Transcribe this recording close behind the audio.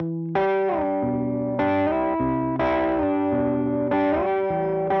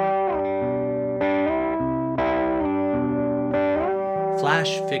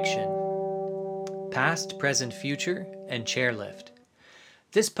Flash fiction. Past, present, future, and chairlift.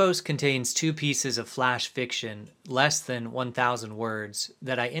 This post contains 2 pieces of flash fiction, less than 1,000 words,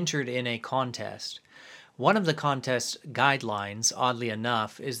 that I entered in a contest. One of the contest guidelines, oddly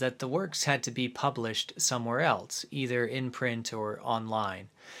enough, is that the works had to be published somewhere else, either in print or online,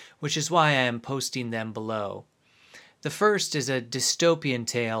 which is why I am posting them below. The first is a dystopian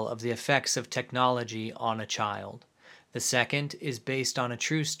tale of the effects of technology on a child. The second is based on a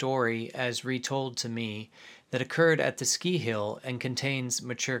true story as retold to me that occurred at the ski hill and contains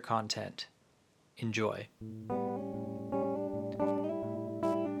mature content. Enjoy.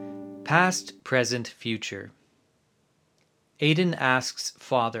 Past, present, future. Aiden asks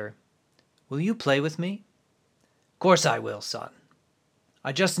father, "Will you play with me?" "Course I will, son.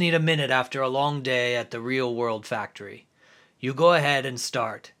 I just need a minute after a long day at the real world factory. You go ahead and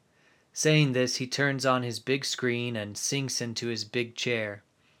start." Saying this, he turns on his big screen and sinks into his big chair.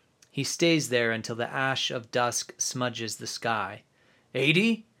 He stays there until the ash of dusk smudges the sky.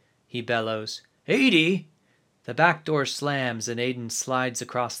 "Aidy?" he bellows. "Aidy!" The back door slams and Aiden slides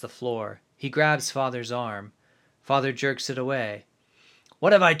across the floor. He grabs father's arm. Father jerks it away.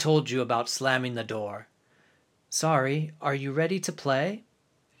 "What have I told you about slamming the door?" "Sorry, are you ready to play?"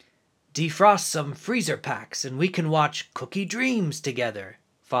 "Defrost some freezer packs and we can watch Cookie Dreams together,"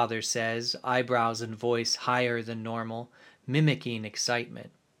 father says, eyebrows and voice higher than normal, mimicking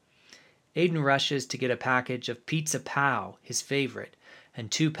excitement. Aiden rushes to get a package of Pizza-Pow, his favorite, and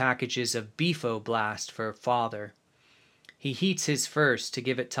 2 packages of Beefo Blast for father. He heats his first to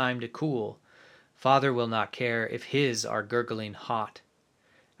give it time to cool. Father will not care if his are gurgling hot.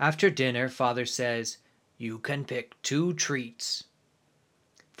 After dinner, father says, "You can pick 2 treats."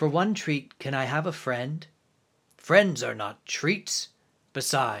 "For one treat, can I have a friend?" "Friends are not treats.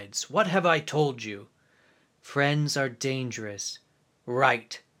 Besides, what have I told you?" "Friends are dangerous."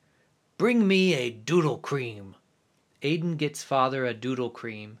 "Right. Bring me a Doodle-Cream." Aiden gets father a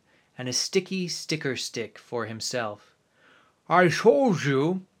Doodle-Cream and a sticky sticker stick for himself. "I told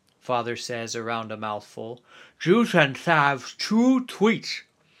you," father says around a mouthful, "juice and thav tweats."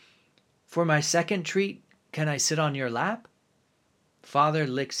 "For my second treat, can I sit on your lap?" Father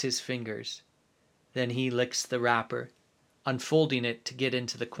licks his fingers. Then he licks the wrapper, unfolding it to get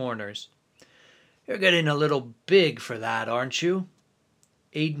into the corners. "You're getting a little big for that, aren't you?"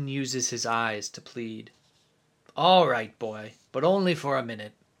 Aiden uses his eyes to plead. "All right, boy, but only for a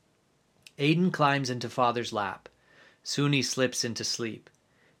minute." Aiden climbs into father's lap. Soon he slips into sleep,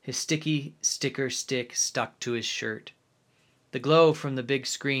 his sticky sticker stick stuck to his shirt. The glow from the big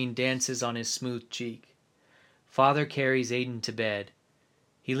screen dances on his smooth cheek. Father carries Aiden to bed.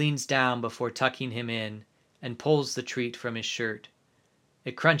 He leans down before tucking him in and pulls the treat from his shirt.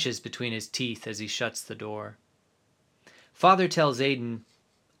 It crunches between his teeth as he shuts the door. Father tells Aiden,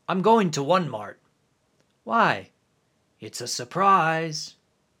 "I'm going to One-Mart." "Why?" "It's a surprise."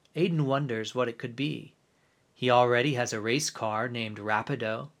 Aiden wonders what it could be. He already has a race car named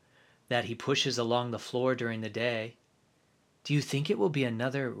Rapido that he pushes along the floor during the day. "Do you think it will be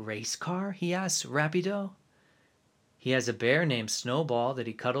another race car?" he asks Rapido. He has a bear named Snowball that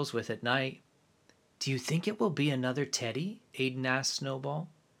he cuddles with at night. "Do you think it will be another teddy?" Aiden asks Snowball.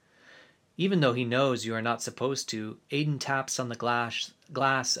 Even though he knows you are not supposed to, Aiden taps on the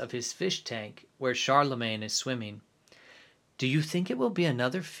glass of his fish tank where Charlemagne is swimming. "Do you think it will be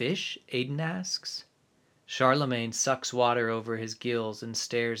another fish?" Aiden asks. Charlemagne sucks water over his gills and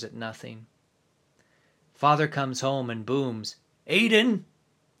stares at nothing. Father comes home and booms, "Aiden!"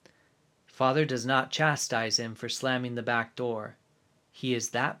 Father does not chastise him for slamming the back door. He is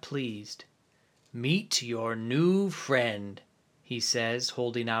that pleased. "Meet your new friend," he says,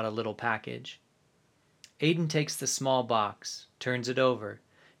 holding out a little package. Aiden takes the small box, turns it over,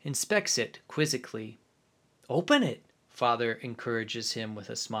 inspects it quizzically. "Open it," father encourages him with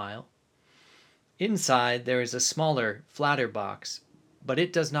a smile. Inside there is a smaller, flatter box, but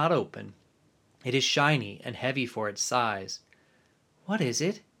it does not open. It is shiny and heavy for its size. "What is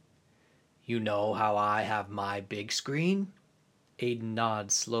it?" "You know how I have my big screen?" Aiden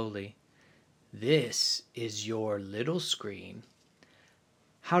nods slowly. "This is your little screen."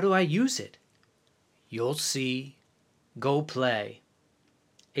 "How do I use it?" "You'll see. Go play."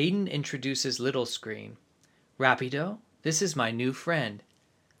 Aiden introduces little screen. "Rapido, this is my new friend."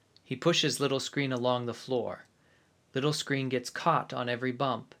 He pushes little screen along the floor. Little screen gets caught on every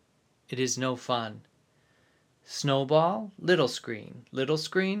bump. It is no fun. "Snowball, little screen,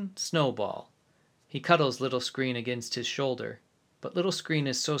 Snowball." He cuddles little screen against his shoulder, but little screen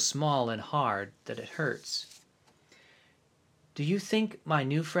is so small and hard that it hurts. "Do you think my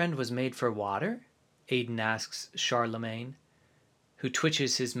new friend was made for water?" Aiden asks Charlemagne. who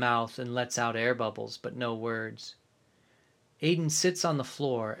twitches his mouth and lets out air bubbles but no words. Aiden sits on the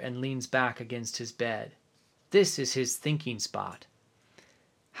floor and leans back against his bed. This is his thinking spot.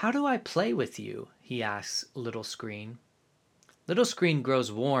 "How do I play with you?" he asks Little Screen. Little Screen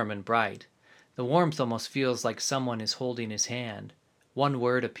grows warm and bright. The warmth almost feels like someone is holding his hand. One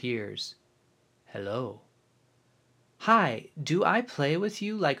word appears. "Hello." "Hi, do I play with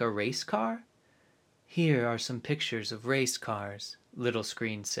you like a race car?" "Here are some pictures of race cars," Little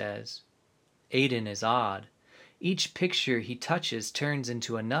Screen says. Aiden is odd. Each picture he touches turns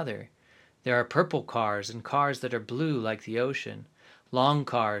into another. There are purple cars and cars that are blue like the ocean, long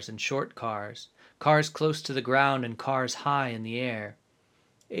cars and short cars, cars close to the ground and cars high in the air.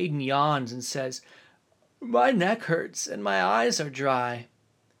 Aiden yawns and says, "My neck hurts and my eyes are dry."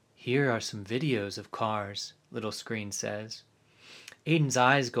 "Here are some videos of cars," Little Screen says. Aiden's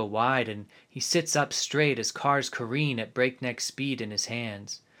eyes go wide and he sits up straight as cars careen at breakneck speed in his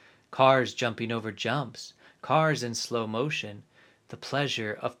hands. Cars jumping over jumps, cars in slow motion, the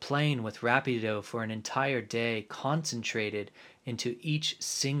pleasure of playing with Rapido for an entire day concentrated into each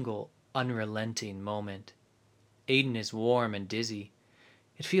single unrelenting moment. Aiden is warm and dizzy.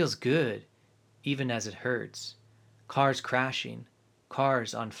 It feels good, even as it hurts. Cars crashing,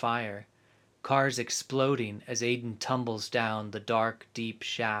 cars on fire, cars exploding as Aiden tumbles down the dark, deep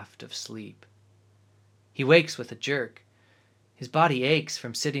shaft of sleep. He wakes with a jerk. His body aches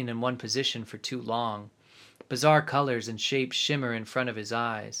from sitting in one position for too long. Bizarre colors and shapes shimmer in front of his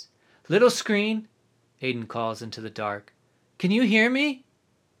eyes. "Little Screen," Aiden calls into the dark. "Can you hear me?"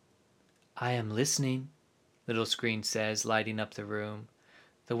 "I am listening," Little Screen says, lighting up the room.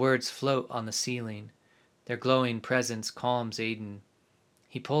 The words float on the ceiling. Their glowing presence calms Aiden.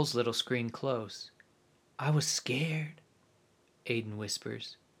 He pulls Little Screen close. "I was scared," Aiden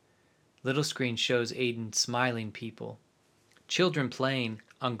whispers. Little Screen shows Aiden smiling people. Children playing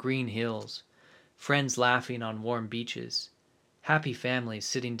on green hills. Friends laughing on warm beaches. Happy families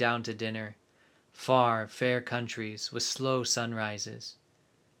sitting down to dinner. Far, fair countries with slow sunrises.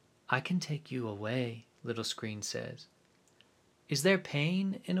 "I can take you away," Little Screen says. "Is there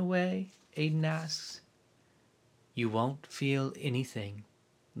pain in a way?" Aiden asks. "You won't feel anything,"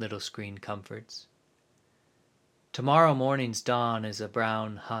 Little Screen comforts. Tomorrow morning's dawn is a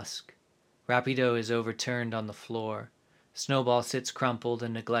brown husk. Rapido is overturned on the floor. Snowball sits crumpled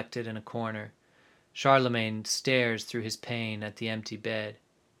and neglected in a corner. Charlemagne stares through his pane at the empty bed,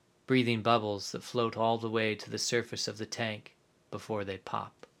 breathing bubbles that float all the way to the surface of the tank before they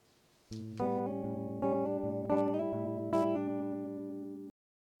pop.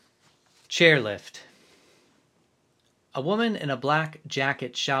 Chairlift. A woman in a black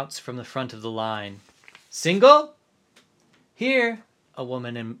jacket shouts from the front of the line, "Single?" "Here," a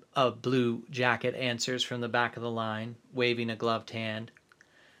woman in a blue jacket answers from the back of the line, waving a gloved hand.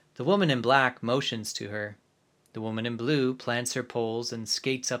 The woman in black motions to her. The woman in blue plants her poles and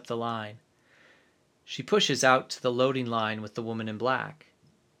skates up the line. She pushes out to the loading line with the woman in black.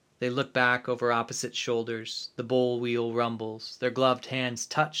 They look back over opposite shoulders. The bowl wheel rumbles. Their gloved hands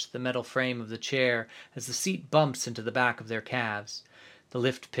touch the metal frame of the chair as the seat bumps into the back of their calves. The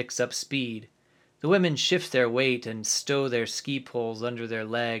lift picks up speed. The women shift their weight and stow their ski poles under their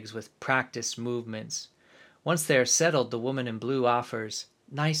legs with practiced movements. Once they are settled, the woman in blue offers,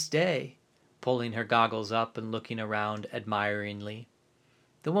 "Nice day," pulling her goggles up and looking around admiringly.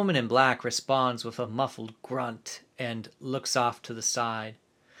 The woman in black responds with a muffled grunt and looks off to the side.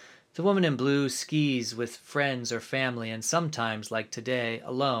 The woman in blue skis with friends or family and sometimes, like today,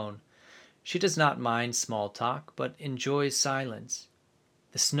 alone. She does not mind small talk, but enjoys silence.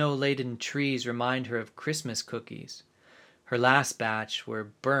 The snow-laden trees remind her of Christmas cookies. Her last batch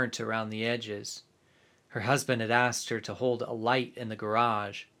were burnt around the edges. Her husband had asked her to hold a light in the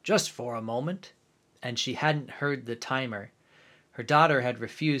garage, just for a moment, and she hadn't heard the timer. Her daughter had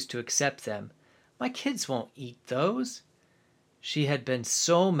refused to accept them. "My kids won't eat those." She had been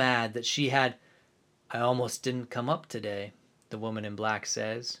so mad that she had... "I almost didn't come up today," the woman in black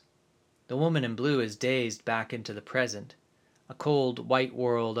says. The woman in blue is dazed back into the present, a cold, white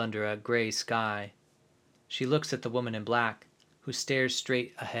world under a gray sky. She looks at the woman in black, who stares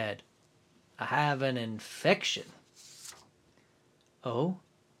straight ahead. "I have an infection." "Oh?"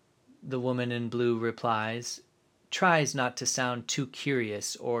 the woman in blue replies, tries not to sound too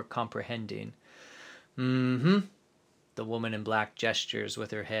curious or comprehending. "Mm-hmm." The woman in black gestures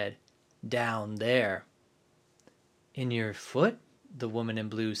with her head. "Down there." "In your foot?" the woman in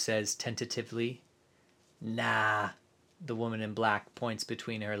blue says tentatively. "Nah." The woman in black points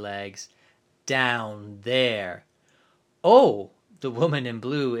between her legs. "Down there." "Oh!" The woman in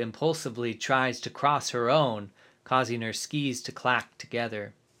blue impulsively tries to cross her own, causing her skis to clack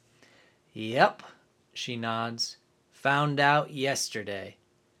together. "Yep," she nods. "Found out yesterday."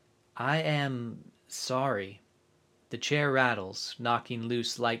 "I am sorry." The chair rattles, knocking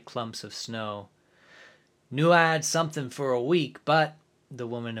loose light clumps of snow. "Knew I had something for a week, but—" The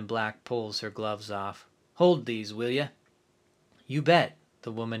woman in black pulls her gloves off. "Hold these, will ya?" "You bet."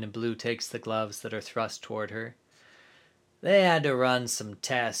 The woman in blue takes the gloves that are thrust toward her. "They had to run some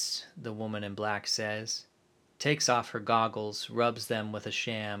tests," the woman in black says. Takes off her goggles, rubs them with a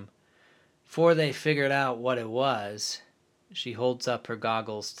sham. "'Fore they figured out what it was." She holds up her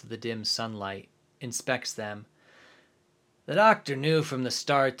goggles to the dim sunlight, inspects them. "The doctor knew from the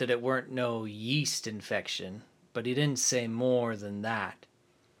start that it weren't no yeast infection, but he didn't say more than that."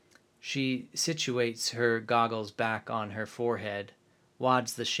 She situates her goggles back on her forehead,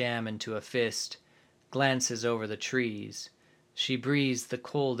 wads the sham into a fist, glances over the trees. She breathes the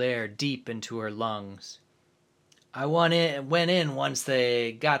cold air deep into her lungs. "I went in once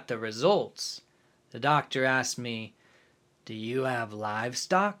they got the results. The doctor asked me, 'Do you have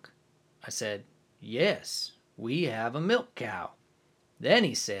livestock?' I said, 'Yes, we have a milk cow.' Then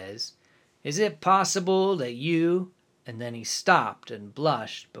he says, 'Is it possible that you—'" and then he stopped and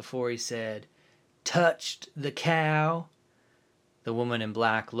blushed before he said, "touched the cow?" The woman in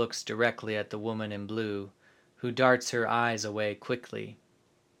black looks directly at the woman in blue, who darts her eyes away quickly.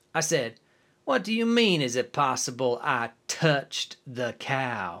 I said, "What do you mean, is it possible I touched the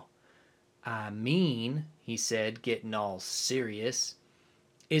cow?" "I mean," he said, getting all serious,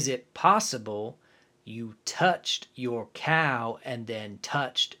 "is it possible you touched your cow and then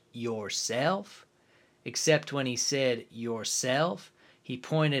touched yourself?" Except when he said yourself, he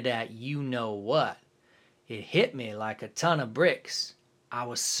pointed at you-know-what. It hit me like a ton of bricks. I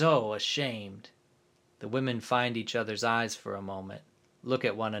was so ashamed. The women find each other's eyes for a moment, look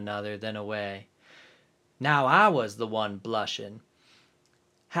at one another, then away. Now I was the one blushing.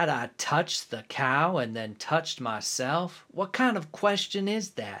 Had I touched the cow and then touched myself? What kind of question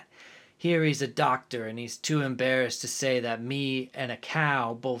is that? Here he's a doctor and he's too embarrassed to say that me and a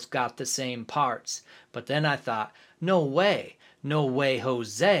cow both got the same parts. But then I thought, no way,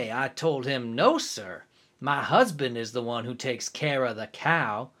 Jose. I told him, no, sir. My husband is the one who takes care of the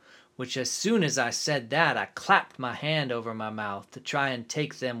cow. Which as soon as I said that, I clapped my hand over my mouth to try and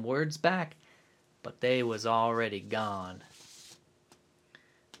take them words back, but they was already gone.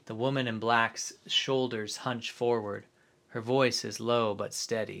 The woman in black's shoulders hunch forward. Her voice is low but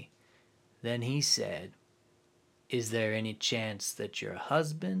steady. Then he said, "Is there any chance that your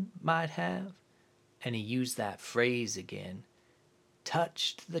husband might have?" And he used that phrase again.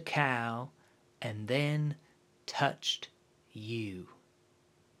 Touched the cow and then touched you.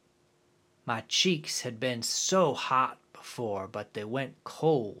 My cheeks had been so hot before, but they went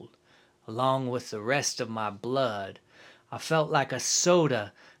cold, along with the rest of my blood. I felt like a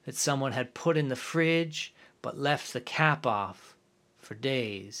soda that someone had put in the fridge, but left the cap off for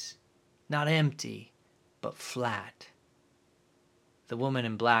days. Not empty, but flat. The woman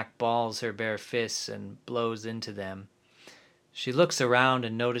in black balls her bare fists and blows into them. She looks around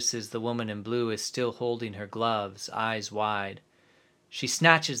and notices the woman in blue is still holding her gloves, eyes wide. She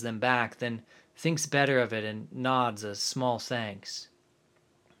snatches them back, then thinks better of it and nods a small thanks.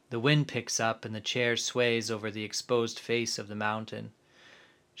 The wind picks up and the chair sways over the exposed face of the mountain.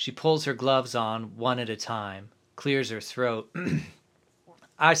 She pulls her gloves on one at a time, clears her throat.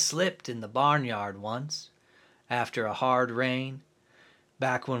 I slipped in the barnyard once, after a hard rain,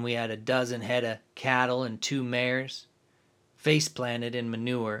 back when we had a dozen head of cattle and 2 mares, face planted in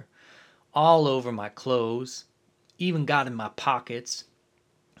manure, all over my clothes, even got in my pockets.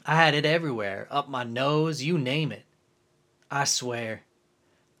 I had it everywhere, up my nose, you name it. I swear,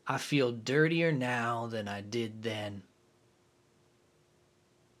 I feel dirtier now than I did then.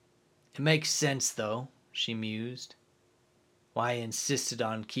 It makes sense, though, she mused. Why I insisted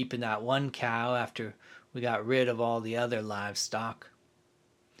on keeping that one cow after we got rid of all the other livestock.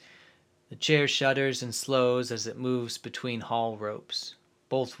 The chair shudders and slows as it moves between haul ropes.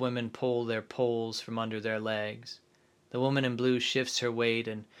 Both women pull their poles from under their legs. The woman in blue shifts her weight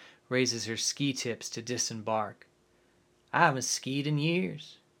and raises her ski tips to disembark. "I haven't skied in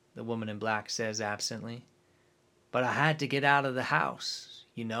years," the woman in black says absently. "But I had to get out of the house,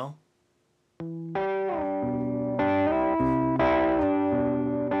 you know."